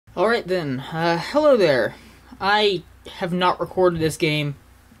Alright then, hello there. I have not recorded this game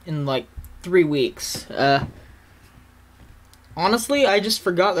in like 3 weeks. Honestly, I just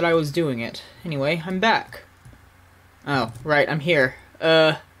forgot that I was doing it. Anyway, I'm back. Oh, right, I'm here.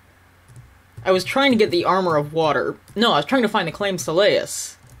 I was trying to get the Armor of Water. No, I was trying to find the Claimh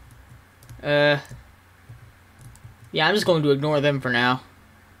Solais. Yeah, I'm just going to ignore them for now.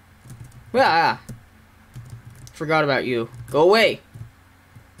 Ah! Forgot about you. Go away!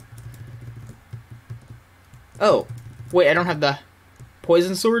 Oh, wait, I don't have the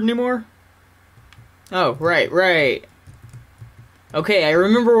poison sword anymore? Oh, right. Okay, I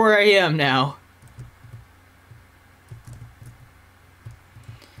remember where I am now.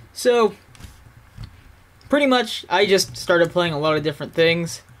 So, pretty much, I just started playing a lot of different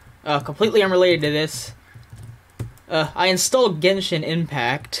things. Completely unrelated to this. I installed Genshin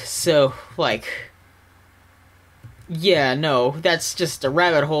Impact, so, like... Yeah, no, that's just a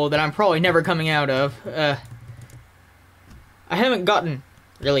rabbit hole that I'm probably never coming out of. I haven't gotten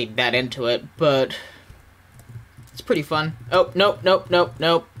really that into it, but it's pretty fun. Oh, nope.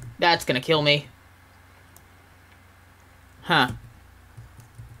 That's gonna kill me. Huh.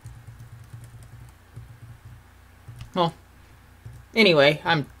 Well, anyway,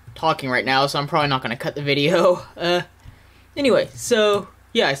 I'm talking right now, so I'm probably not gonna cut the video. Anyway, so,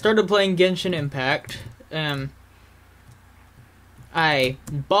 yeah, I started playing Genshin Impact. I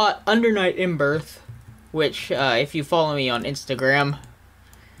bought Under Night in Birth, which, if you follow me on Instagram,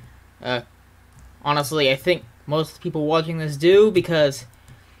 honestly, I think most people watching this do, because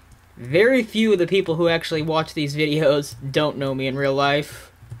very few of the people who actually watch these videos don't know me in real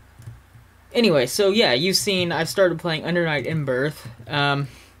life. Anyway, so yeah, you've seen I've started playing Under Night in Birth.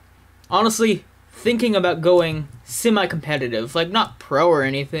 Honestly, thinking about going semi-competitive, like not pro or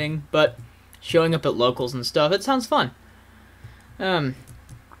anything, but showing up at locals and stuff. It sounds fun.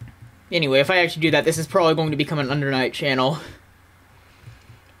 Anyway, if I actually do that, this is probably going to become an Under Night channel.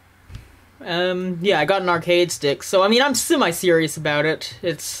 Yeah, I got an arcade stick, so I mean, I'm semi-serious about it.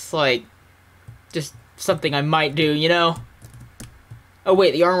 It's, like, just something I might do, you know? Oh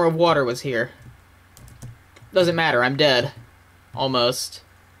wait, the Armor of Water was here. Doesn't matter, I'm dead. Almost.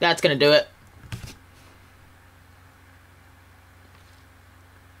 That's gonna do it.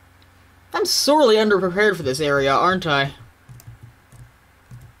 I'm sorely underprepared for this area, aren't I?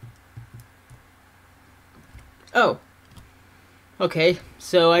 Oh. Okay,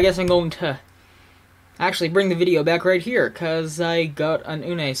 so I guess I'm going to actually bring the video back right here, because I got an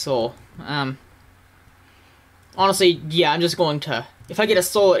Une soul. Honestly, yeah, I'm just going to... If I get a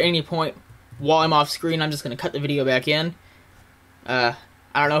soul at any point while I'm off screen, I'm just going to cut the video back in. I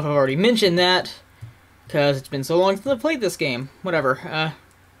don't know if I've already mentioned that, because it's been so long since I've played this game. Whatever.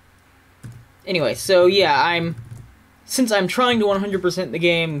 Anyway, so yeah, since I'm trying to 100% the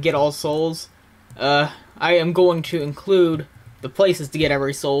game, get all souls, I am going to include the places to get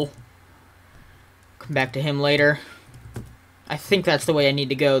every soul. Come back to him later. I think that's the way I need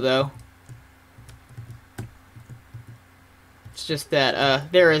to go, though. It's just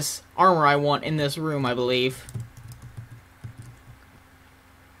that, there is armor I want in this room, I believe.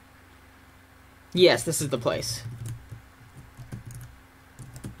 Yes, this is the place.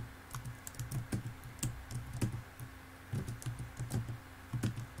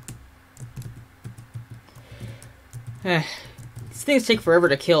 These things take forever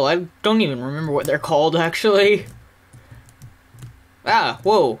to kill. I don't even remember what they're called, actually. Ah,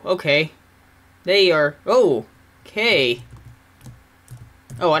 whoa, okay. They are... Oh, okay.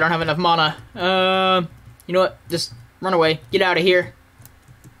 Oh, I don't have enough mana. You know what? Just run away. Get out of here.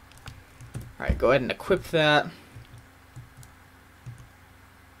 Alright, go ahead and equip that.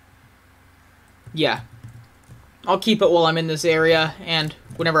 Yeah. I'll keep it while I'm in this area, and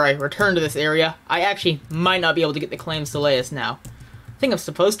whenever I return to this area, I actually might not be able to get the Claimh Solais now. I think I'm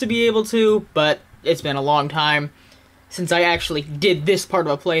supposed to be able to, but it's been a long time since I actually did this part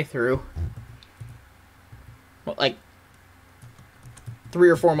of a playthrough. What, like 3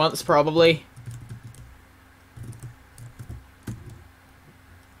 or 4 months, probably.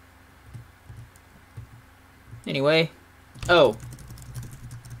 Anyway. Oh.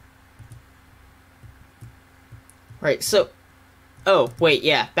 Right, so... Oh, wait,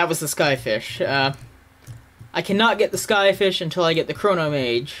 yeah, that was the Skyfish. I cannot get the Skyfish until I get the Chrono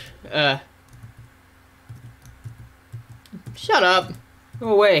Mage. Shut up. Go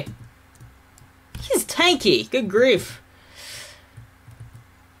away. He's tanky. Good grief.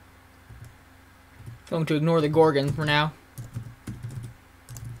 Going to ignore the Gorgon for now.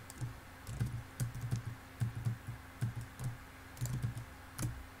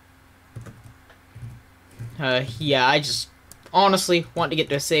 Yeah, I just honestly want to get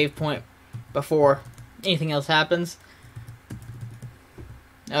to a save point before anything else happens.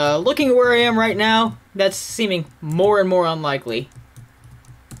 Looking at where I am right now, that's seeming more and more unlikely.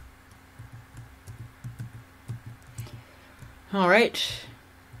 Alright.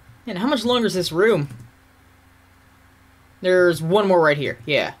 And how much longer is this room? There's one more right here,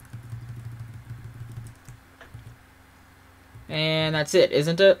 yeah. And that's it,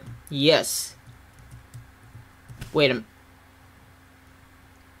 isn't it? Yes. Wait a minute.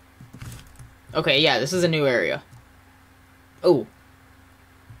 Okay, yeah, this is a new area. Oh.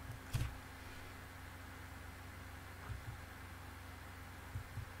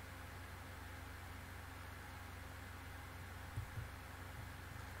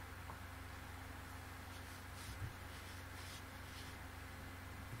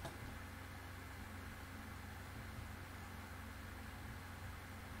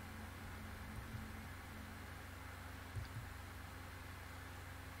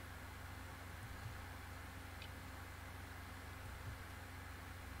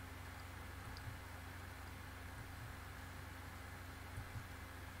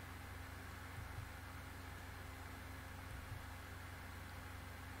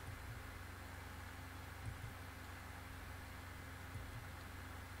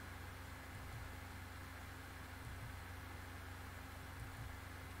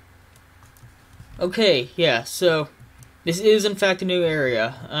 Okay, yeah, so this is in fact a new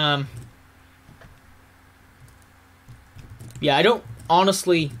area. Yeah, I don't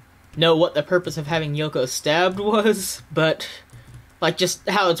honestly know what the purpose of having Yoko stabbed was, but like just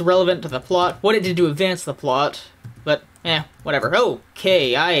how it's relevant to the plot, what it did to advance the plot, but whatever.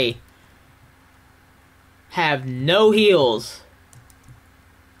 Okay, I have no heals.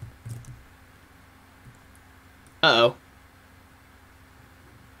 Uh-oh.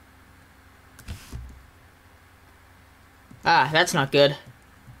 Ah, that's not good.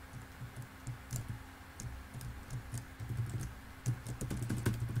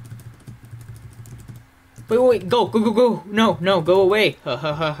 Wait, go. No, go away. Ha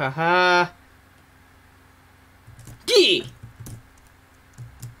ha ha ha ha. Gee!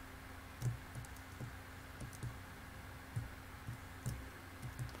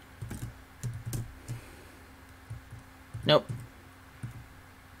 Nope.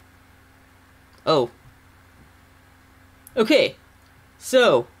 Oh. Okay,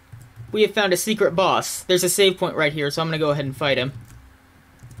 so we have found a secret boss. There's a save point right here, so I'm gonna go ahead and fight him.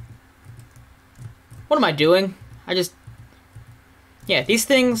 What am I doing? Yeah, these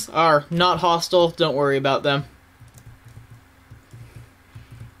things are not hostile. Don't worry about them.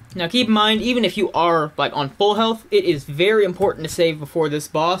 Now keep in mind, even if you are like on full health, it is very important to save before this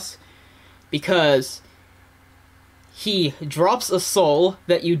boss, because he drops a soul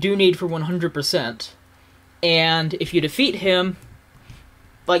that you do need for 100%. And if you defeat him,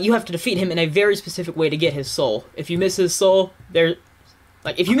 like, you have to defeat him in a very specific way to get his soul. If you miss his soul, if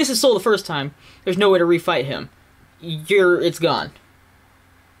you miss his soul the first time, there's no way to refight him. It's gone.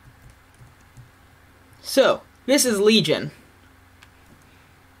 So, this is Legion.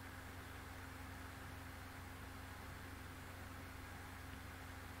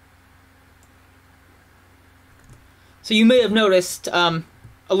 So you may have noticed, a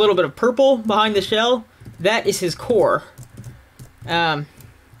little bit of purple behind the shell. That is his core. You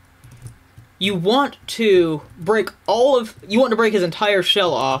want to break his entire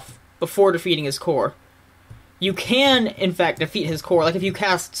shell off before defeating his core. You can, in fact, defeat his core. Like, if you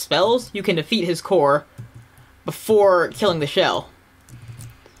cast spells, you can defeat his core before killing the shell.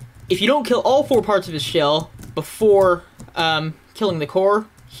 If you don't kill all 4 parts of his shell before killing the core,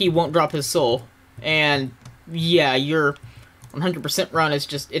 he won't drop his soul. And, yeah, your 100% run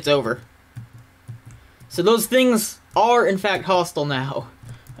is it's over. So those things are, in fact, hostile now.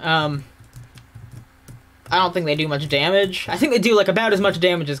 I don't think they do much damage. I think they do, like, about as much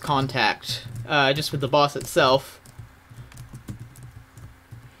damage as Contact, just with the boss itself.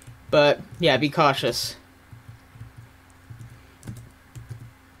 But, yeah, be cautious.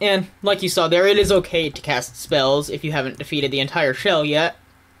 And, like you saw there, it is okay to cast spells if you haven't defeated the entire shell yet.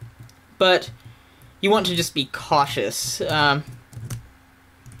 But you want to just be cautious.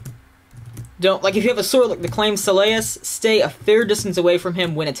 If you have a sword like the Claimh Solais, stay a fair distance away from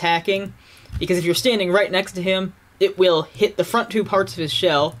him when attacking, because if you're standing right next to him, it will hit the front 2 parts of his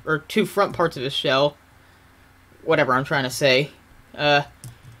shell, or 2 front parts of his shell, whatever I'm trying to say,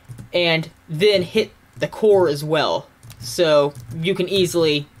 and then hit the core as well, so you can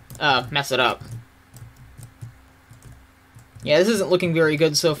easily mess it up. Yeah, this isn't looking very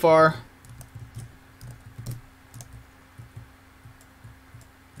good so far.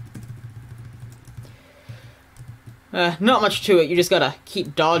 Not much to it, you just gotta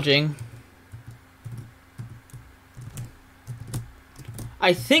keep dodging.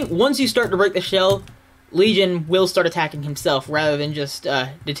 I think once you start to break the shell, Legion will start attacking himself rather than just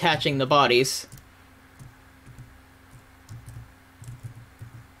detaching the bodies.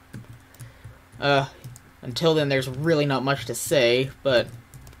 Until then, there's really not much to say, but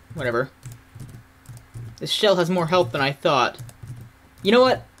whatever. This shell has more health than I thought. You know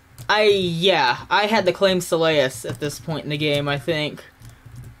what? I had to claim Solais at this point in the game, I think.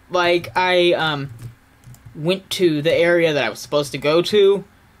 Like, I went to the area that I was supposed to go to.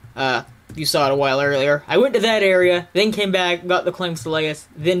 You saw it a while earlier. I went to that area, then came back, got the claim Solais,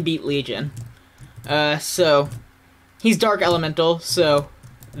 then beat Legion. So, he's Dark Elemental, so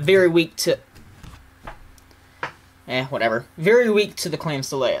very weak to... whatever. Very weak to the claim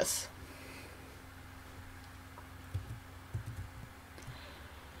Solais.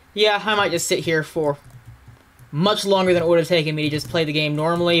 Yeah, I might just sit here for much longer than it would have taken me to just play the game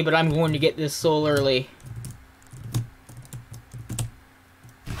normally, but I'm going to get this soul early.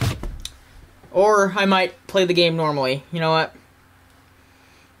 Or I might play the game normally. You know what?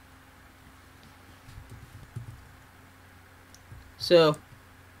 So,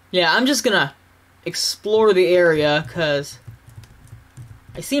 yeah, I'm just gonna explore the area, because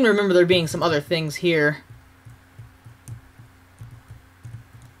I seem to remember there being some other things here.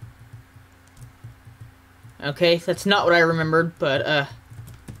 Okay, that's not what I remembered, but,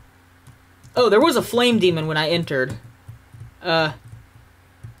 oh, there was a flame demon when I entered. The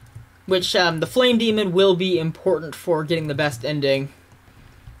flame demon will be important for getting the best ending.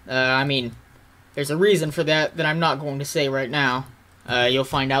 I mean, there's a reason for that I'm not going to say right now. You'll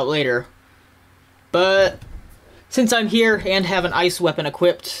find out later. But, since I'm here and have an ice weapon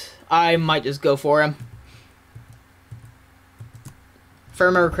equipped, I might just go for him. If I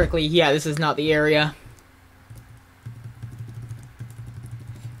remember correctly, yeah, this is not the area.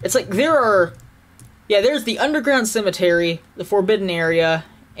 It's like, there's the underground cemetery, the forbidden area,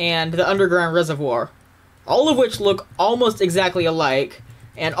 and the underground reservoir. All of which look almost exactly alike,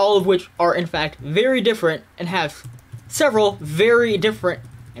 and all of which are in fact very different, and have several very different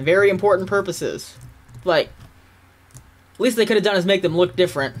and very important purposes. Like, at least they could have done is make them look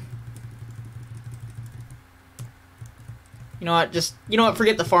different. You know what,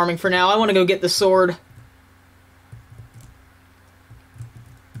 forget the farming for now. I want to go get the sword.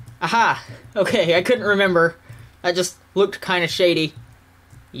 Aha! Okay, I couldn't remember. That just looked kind of shady.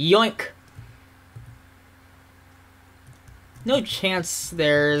 Yoink! No chance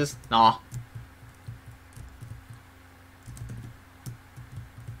there's... Nah.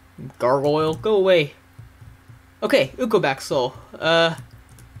 Gargoyle, go away. Okay, Ukobak Soul.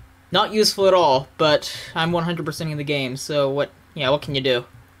 Not useful at all, but I'm 100%ing the game, so what can you do?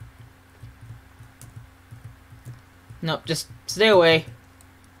 Nope, just stay away.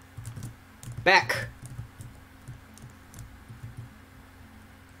 Back.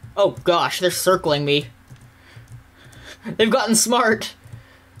 Oh gosh, they're circling me. They've gotten smart.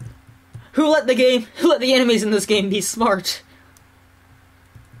 Who let the enemies in this game be smart?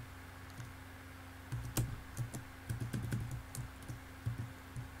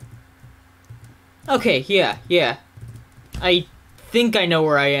 Okay, yeah. I think I know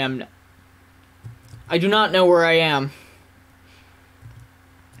where I am. I do not know where I am.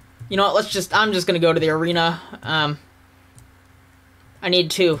 You know what, I'm just gonna go to the arena. I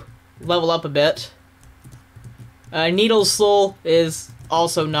need to level up a bit. Needle's Soul is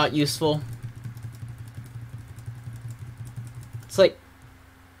also not useful. It's like,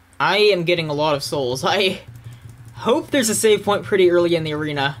 I am getting a lot of souls. I hope there's a save point pretty early in the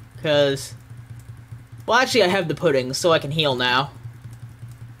arena, because... Well, actually I have the pudding, so I can heal now.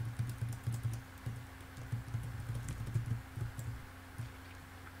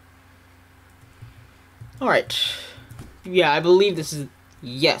 Alright. Yeah, I believe this is...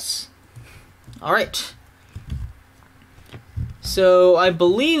 Yes. Alright. So, I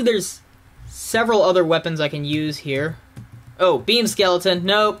believe there's several other weapons I can use here. Oh, Beam Skeleton.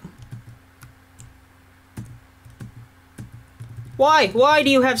 Nope. Why? Why do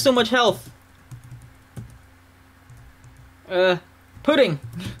you have so much health? Pudding.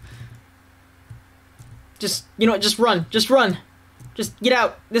 Just run. Just run. Just get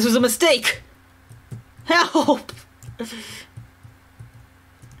out. This was a mistake. Help!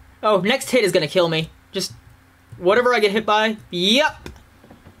 Oh, next hit is gonna kill me. Just whatever I get hit by. Yep!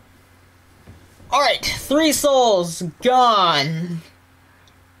 Alright, 3 souls gone.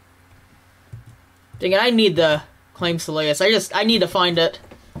 Dang it, I need the Claimh Solais. I need to find it.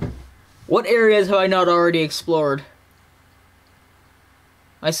 What areas have I not already explored?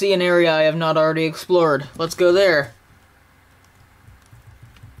 I see an area I have not already explored. Let's go there.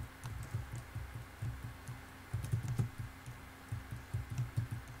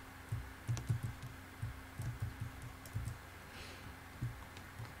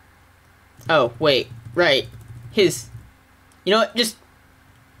 Oh, wait. Right. His... You know what? Just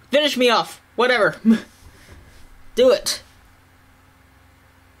finish me off. Whatever. Do it.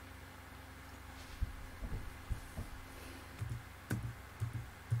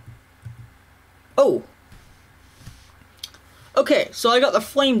 Oh. Okay, so I got the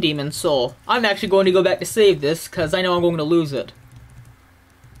Flame Demon Soul. I'm actually going to go back to save this, because I know I'm going to lose it.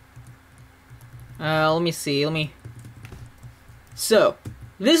 Let me see, So,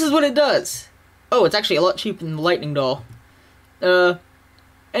 this is what it does. Oh, it's actually a lot cheaper than the Lightning Doll.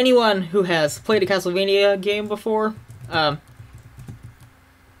 Anyone who has played a Castlevania game before,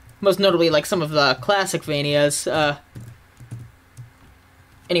 most notably, like, some of the classic Vanias,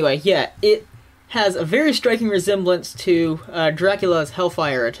 anyway, yeah, it has a very striking resemblance to Dracula's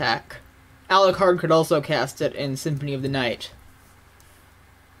Hellfire attack. Alucard could also cast it in Symphony of the Night.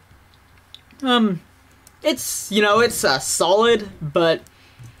 It's, you know, it's solid, but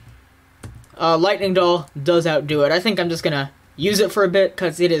Lightning Doll does outdo it. I think I'm just gonna use it for a bit,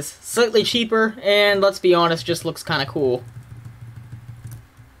 because it is slightly cheaper, and let's be honest, just looks kind of cool.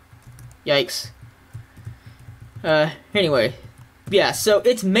 Yikes. Anyway. Yeah, so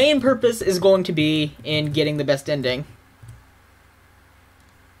its main purpose is going to be in getting the best ending.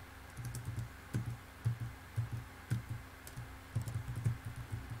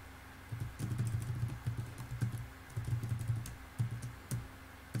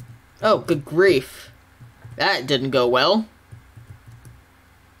 Oh, good grief. That didn't go well.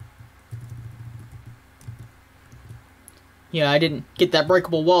 Yeah, I didn't get that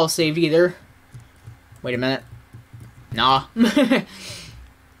breakable wall save either. Wait a minute. Nah. Good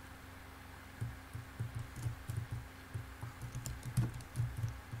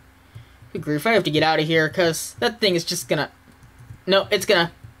grief, I have to get out of here, because that thing is just gonna... No, it's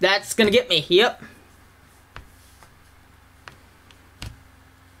gonna... That's gonna get me, yep.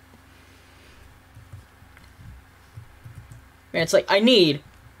 Man, it's like, I need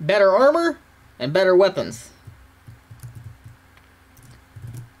better armor and better weapons.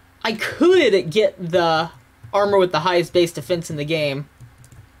 I could get the armor with the highest base defense in the game.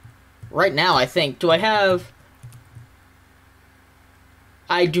 Right now, I think. Do I have...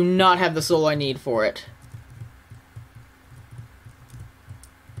 I do not have the soul I need for it.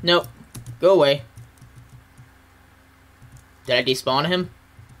 Nope. Go away. Did I despawn him?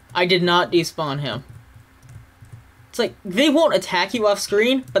 I did not despawn him. It's like, they won't attack you off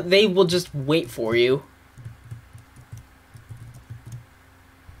screen, but they will just wait for you.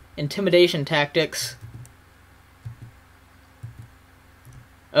 Intimidation tactics.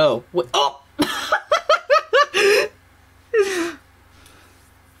 Oh, wait, oh!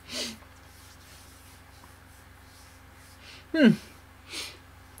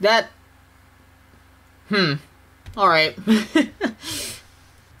 That... Alright.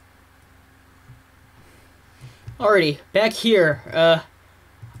 Alrighty, back here.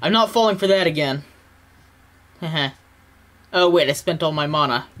 I'm not falling for that again. Oh, wait, I spent all my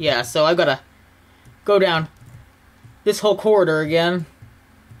mana. Yeah, so I've gotta go down this whole corridor again.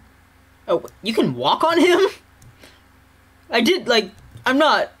 Oh, you can walk on him? I did, like, I'm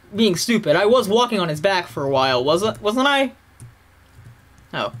not being stupid. I was walking on his back for a while, wasn't I?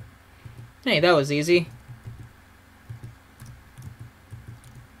 Oh. Hey, that was easy.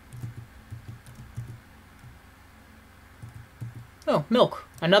 Oh, milk.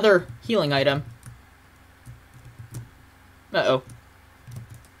 Another healing item. Uh-oh.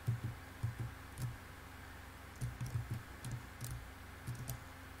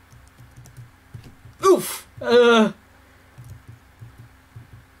 Oof!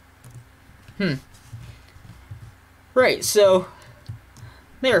 Right, so...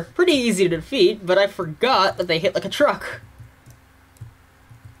 they're pretty easy to defeat, but I forgot that they hit like a truck.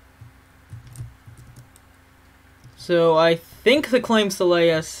 So I think the Claimh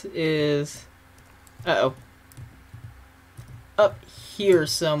Solais is... Uh-oh. Up here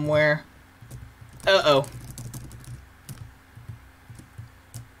somewhere. Uh-oh.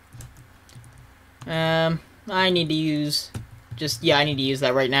 I need to use... yeah, I need to use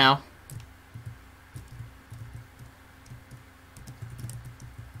that right now.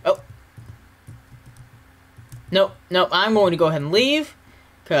 Oh. Nope, nope, I'm going to go ahead and leave,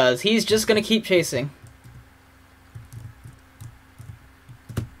 because he's just going to keep chasing.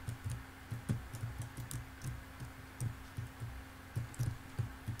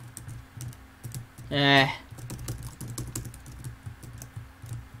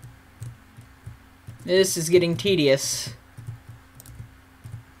 This is getting tedious.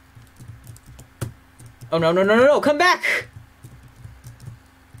 Oh, no, no, no, no, no, come back!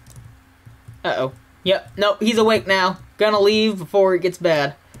 Uh-oh. Yep, no, he's awake now. Gonna leave before it gets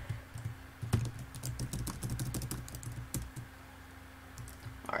bad.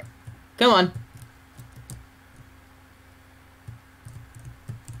 Come on.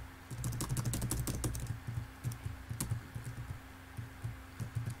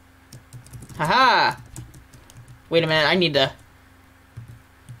 Haha! Wait a minute, I need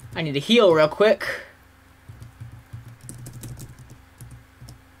to heal real quick.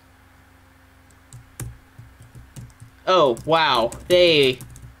 Oh, wow. Yep,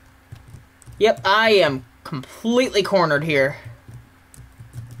 I am completely cornered here.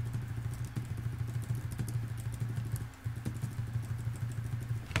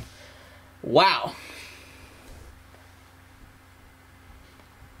 Wow.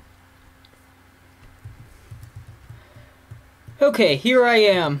 Okay, here I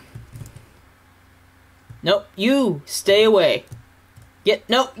am. Nope, you stay away.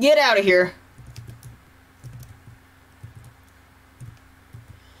 Nope, get out of here.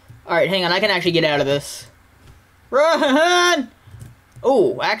 Alright, hang on, I can actually get out of this. Run!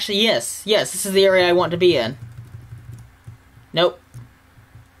 Oh, actually, yes. Yes, this is the area I want to be in. Nope.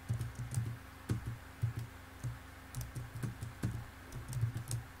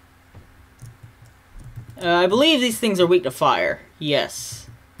 I believe these things are weak to fire. Yes.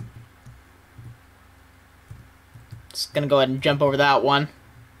 Just gonna go ahead and jump over that one.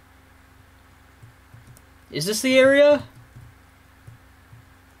 Is this the area?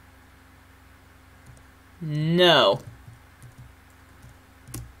 No.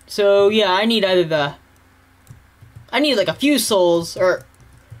 So, yeah, I need I need like a few souls, or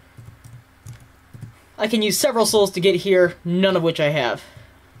I can use several souls to get here, none of which I have.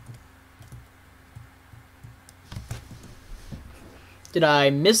 Did I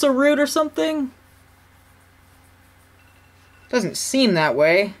miss a route or something? Doesn't seem that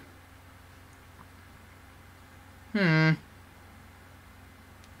way.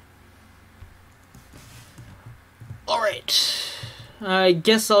 Alright. I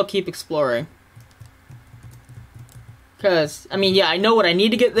guess I'll keep exploring. Because, I mean, yeah, I know what I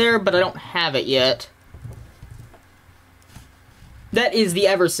need to get there, but I don't have it yet. That is the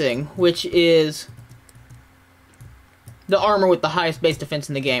Eversing, which is the armor with the highest base defense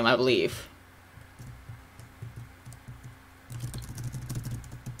in the game, I believe.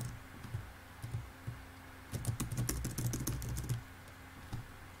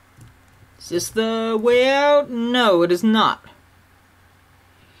 Is this the way out? No, it is not.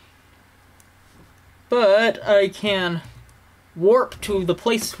 But I can warp to the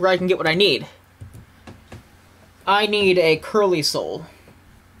place where I can get what I need. I need a curly soul.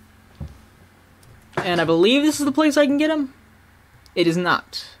 And I believe this is the place I can get him? It is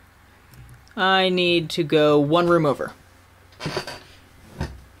not. I need to go one room over.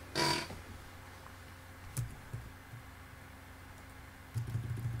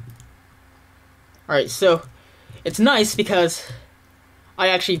 Alright, so it's nice because I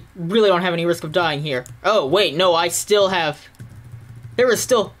actually really don't have any risk of dying here. Oh, wait, no, I still have... There is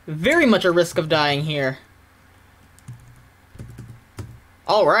still very much a risk of dying here.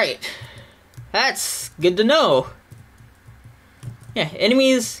 Alright. That's good to know. Yeah,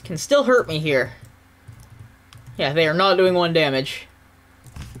 enemies can still hurt me here. Yeah, they are not doing 1 damage.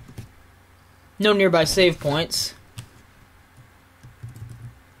 No nearby save points.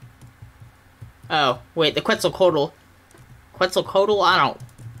 Oh, wait, the Quetzalcoatl. Quetzalcoatl?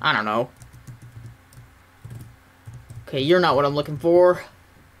 I don't know. Okay, you're not what I'm looking for.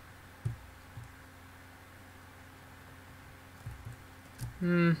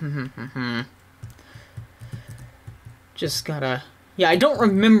 Just gotta... Yeah, I don't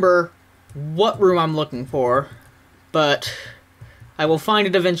remember what room I'm looking for, but I will find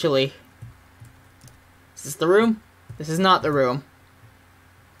it eventually. Is this the room? This is not the room.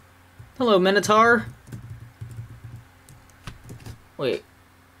 Hello, Minotaur. Wait.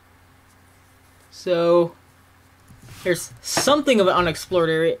 So, there's something of an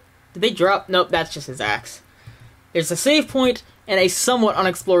unexplored area. Did they drop? Nope, that's just his axe. There's a save point and a somewhat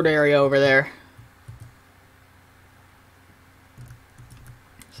unexplored area over there.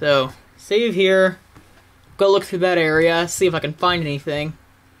 So, save here. Go look through that area, see if I can find anything.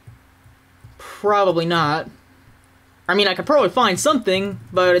 Probably not. I mean, I could probably find something,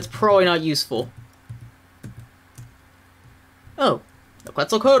 but it's probably not useful. Oh, the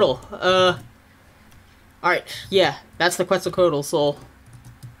Quetzalcoatl. Alright, yeah, that's the Quetzalcoatl soul.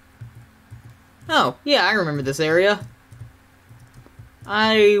 Oh, yeah, I remember this area.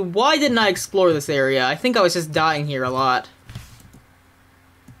 Why didn't I explore this area? I think I was just dying here a lot.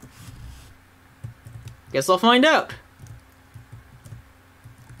 Guess I'll find out.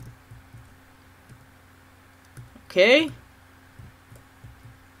 Okay.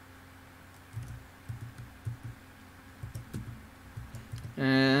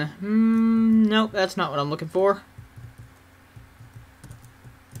 Nope, that's not what I'm looking for.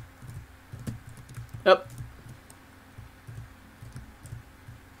 Up.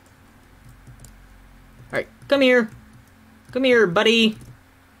 Alright, come here. Come here, buddy.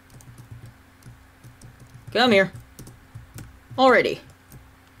 Come here. Alrighty.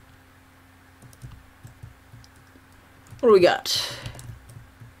 What do we got?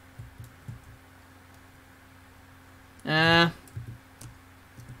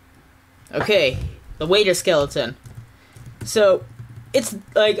 Okay, the waiter skeleton. So, it's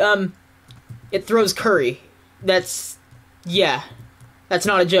like, it throws curry. That's, yeah. That's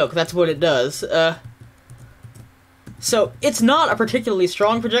not a joke, that's what it does. So, it's not a particularly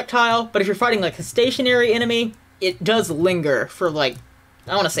strong projectile, but if you're fighting, like, a stationary enemy, it does linger for, like,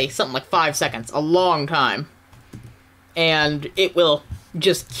 I want to say something like 5 seconds. A long time. And it will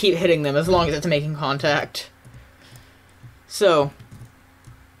just keep hitting them as long as it's making contact. So,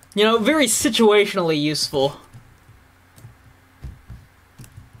 you know, very situationally useful.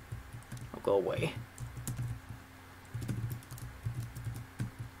 I'll go away.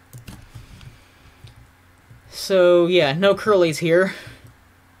 So, yeah, no curlies here.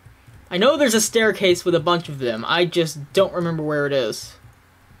 I know there's a staircase with a bunch of them. I just don't remember where it is.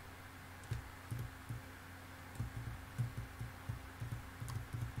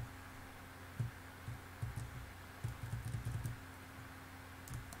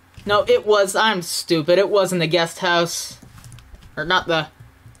 No, it was, I'm stupid, it was in the guest house. Or not the...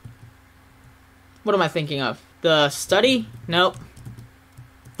 What am I thinking of? The study? Nope.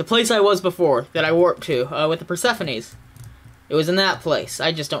 The place I was before, that I warped to, with the Persephones. It was in that place.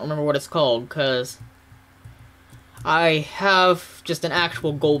 I just don't remember what it's called, because I have just an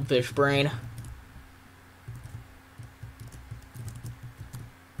actual goldfish brain.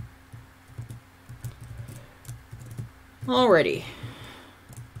 Alrighty.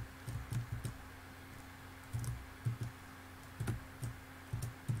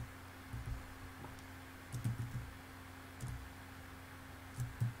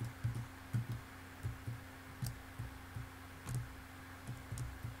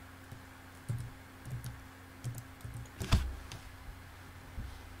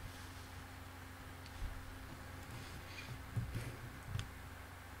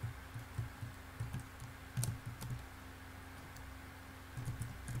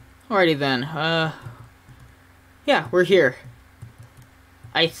 Alrighty then, yeah, we're here.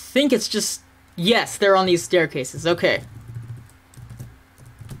 I think it's just... Yes, they're on these staircases, okay.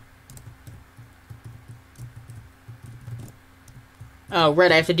 Oh,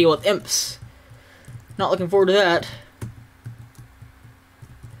 right, I have to deal with imps. Not looking forward to that.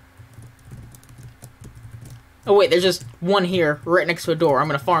 Oh wait, there's just one here, right next to a door. I'm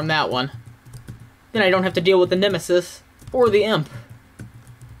gonna farm that one. Then I don't have to deal with the nemesis, or the imp.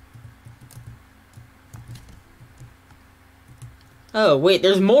 Oh, wait,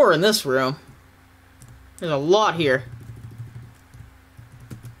 there's more in this room. There's a lot here.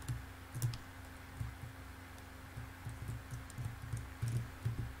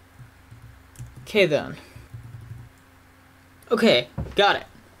 Okay, then. Okay, got it.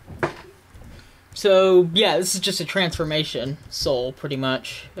 So, yeah, this is just a transformation soul, pretty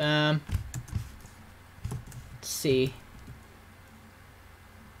much. Let's see.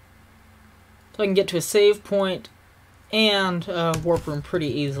 So I can get to a save point and warp room pretty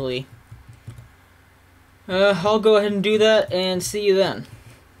easily. I'll go ahead and do that, and see you then.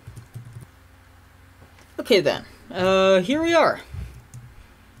 Okay then, here we are.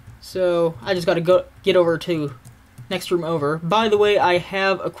 So, I just gotta get over to next room over. By the way, I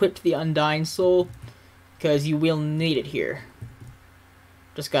have equipped the Undying Soul, because you will need it here.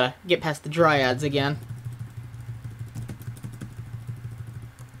 Just gotta get past the Dryads again.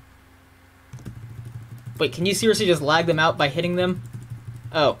 Wait, can you seriously just lag them out by hitting them?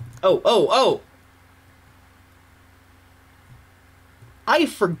 Oh. Oh! I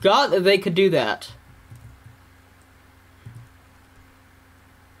forgot that they could do that.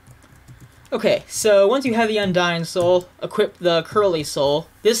 Okay, so once you have the Undying Soul, equip the Curly Soul.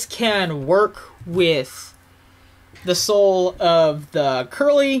 This can work with the soul of the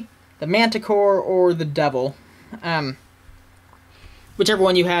Curly, the Manticore, or the Devil. Whichever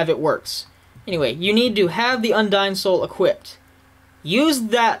one you have, it works. Anyway, you need to have the Undying Soul equipped. Use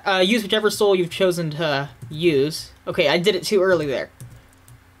that, use whichever soul you've chosen to use. Okay, I did it too early there.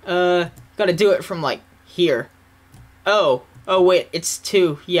 Gotta do it from, like, here. Oh wait, it's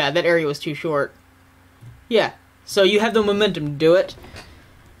too, yeah, that area was too short. Yeah, so you have the momentum to do it.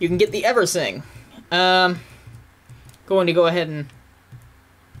 You can get the Eversing. Going to go ahead and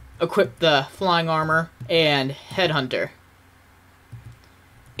equip the Flying Armor and Headhunter.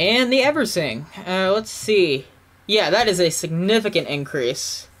 And the Eversing. Let's see. Yeah, that is a significant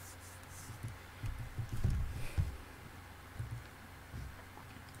increase.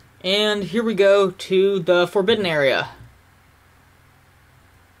 And here we go to the Forbidden Area.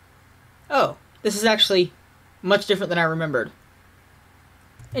 Oh, this is actually much different than I remembered.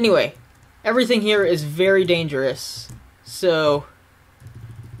 Anyway, everything here is very dangerous. So,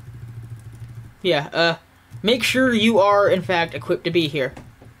 yeah, make sure you are, in fact, equipped to be here.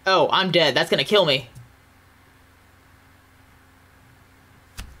 Oh, I'm dead. That's gonna kill me.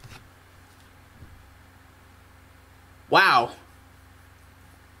 Wow.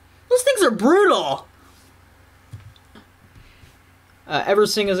 Those things are brutal!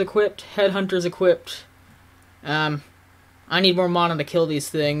 Eversing is equipped. Headhunter's equipped. I need more mana to kill these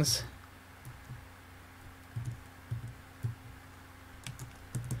things.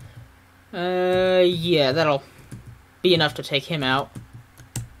 Yeah, that'll be enough to take him out.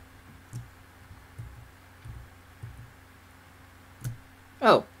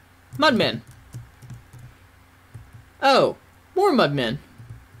 Oh, Mudmen. Oh, more Mudmen.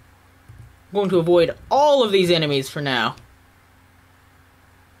 I'm going to avoid all of these enemies for now.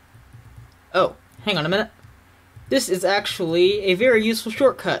 Oh, hang on a minute. This is actually a very useful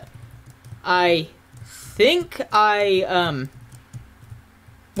shortcut. I think I,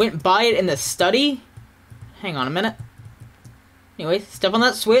 went by it in the study. Hang on a minute. Anyway, step on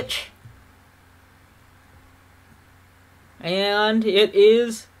that switch. And it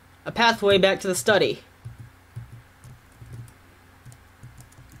is a pathway back to the study.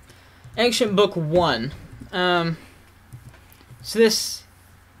 Ancient Book 1. So this,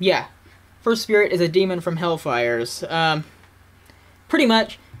 yeah. First spirit is a demon from Hellfires. Pretty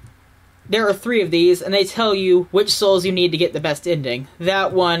much, there are 3 of these, and they tell you which souls you need to get the best ending.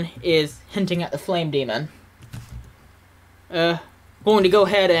 That one is hinting at the flame demon. Going to go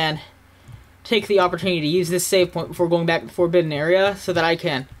ahead and take the opportunity to use this save point before going back to the Forbidden Area, so that I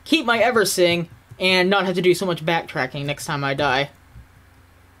can keep my Eversing and not have to do so much backtracking next time I die.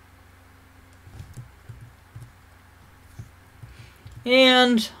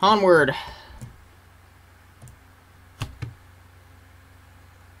 And onward.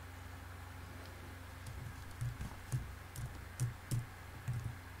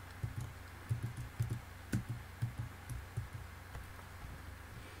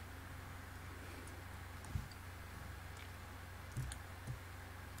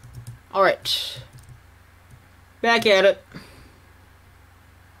 Alright. Back at it.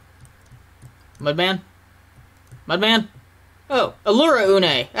 Mudman? Mudman? Oh, Allura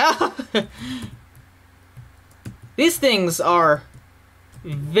Une. Ah. These things are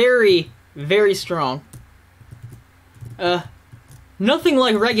very, very strong. Nothing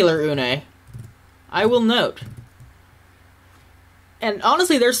like regular Une, I will note. And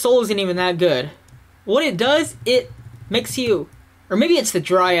honestly, their soul isn't even that good. What it does, it makes you... Or maybe it's the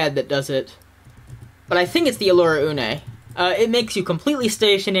Dryad that does it. But I think it's the Allura Une. It makes you completely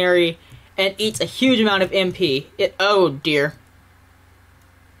stationary and eats a huge amount of MP. Oh dear.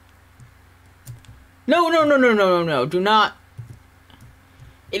 No, do not.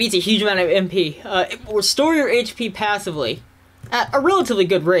 It eats a huge amount of MP. It will restore your HP passively. At a relatively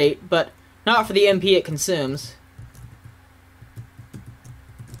good rate, but not for the MP it consumes.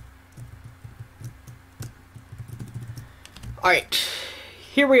 Alright,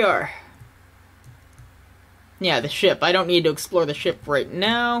 here we are. Yeah, the ship. I don't need to explore the ship right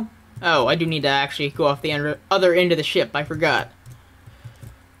now. Oh, I do need to actually go off the other end of the ship. I forgot.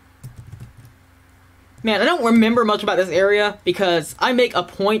 Man, I don't remember much about this area because I make a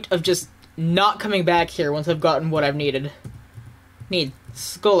point of just not coming back here once I've gotten what I've needed. Need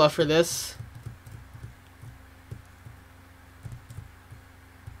Skola for this.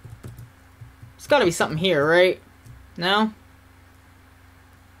 There's gotta be something here, right? No?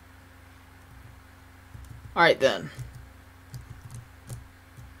 Alright then.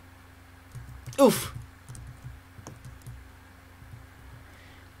 Oof.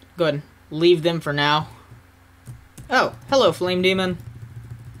 Go ahead and leave them for now. Oh, hello, Flame Demon.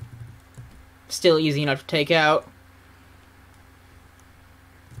 Still easy enough to take out.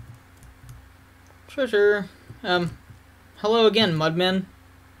 Sure. Hello again, Mudmen.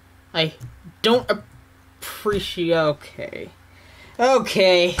 I don't appreciate...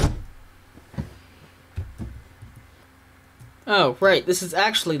 Okay. Oh, right, this is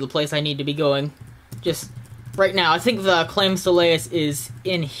actually the place I need to be going. Just right now. I think the Claimh Solais is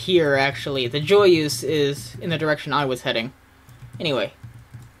in here, actually. The Joyous is in the direction I was heading. Anyway,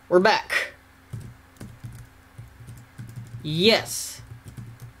 we're back. Yes.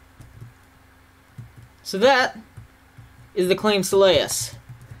 So that is the Claimh Solais.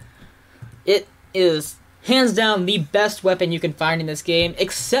 It is hands down the best weapon you can find in this game,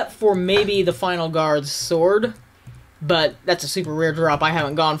 except for maybe the final guard's sword. But that's a super rare drop. I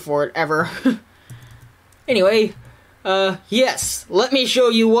haven't gone for it ever. Anyway, yes, let me show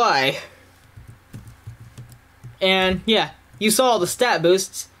you why. And yeah, you saw the stat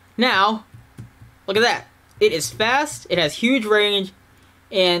boosts. Now, look at that. It is fast, it has huge range,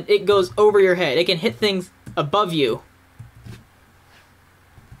 and it goes over your head. It can hit things above you.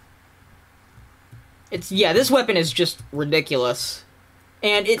 Yeah, this weapon is just ridiculous.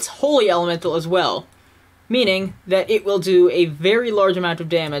 And it's holy elemental as well, meaning that it will do a very large amount of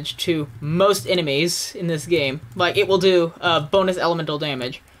damage to most enemies in this game. Like, it will do bonus elemental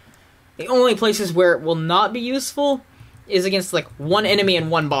damage. The only places where it will not be useful is against, like, one enemy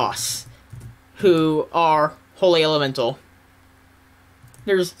and one boss, who are holy elemental.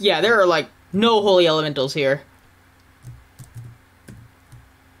 There are, like, no holy elementals here.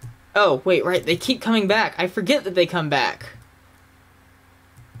 Oh, wait, right, they keep coming back. I forget that they come back.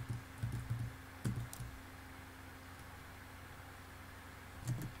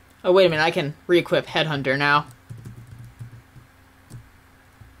 Oh, wait a minute, I can re-equip Headhunter now.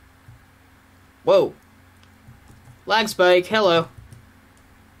 Whoa. Lag spike, hello.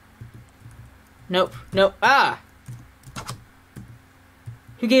 Nope, nope, ah!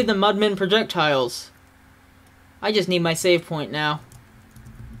 Who gave the Mudmen projectiles? I just need my save point now.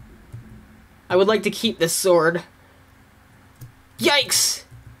 I would like to keep this sword. Yikes!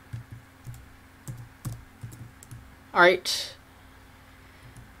 Alright.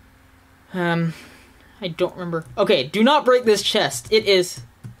 I don't remember. Okay, do not break this chest. It is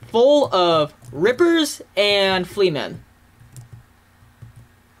full of rippers and fleamen.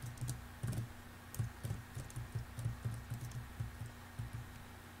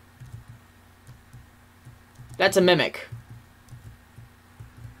 That's a mimic.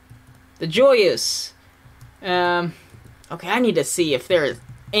 The Joyous. Okay, I need to see if there is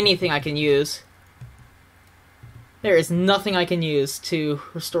anything I can use. There is nothing I can use to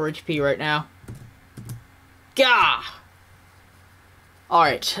restore HP right now. Gah!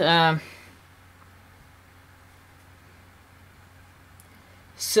 Alright,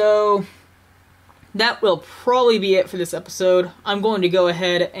 so that will probably be it for this episode. I'm going to go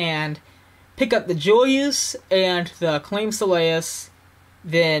ahead and pick up the Joyous and the Claimh Solais,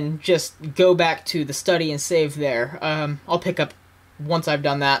 then just go back to the study and save there. I'll pick up once I've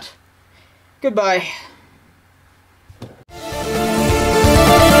done that. Goodbye.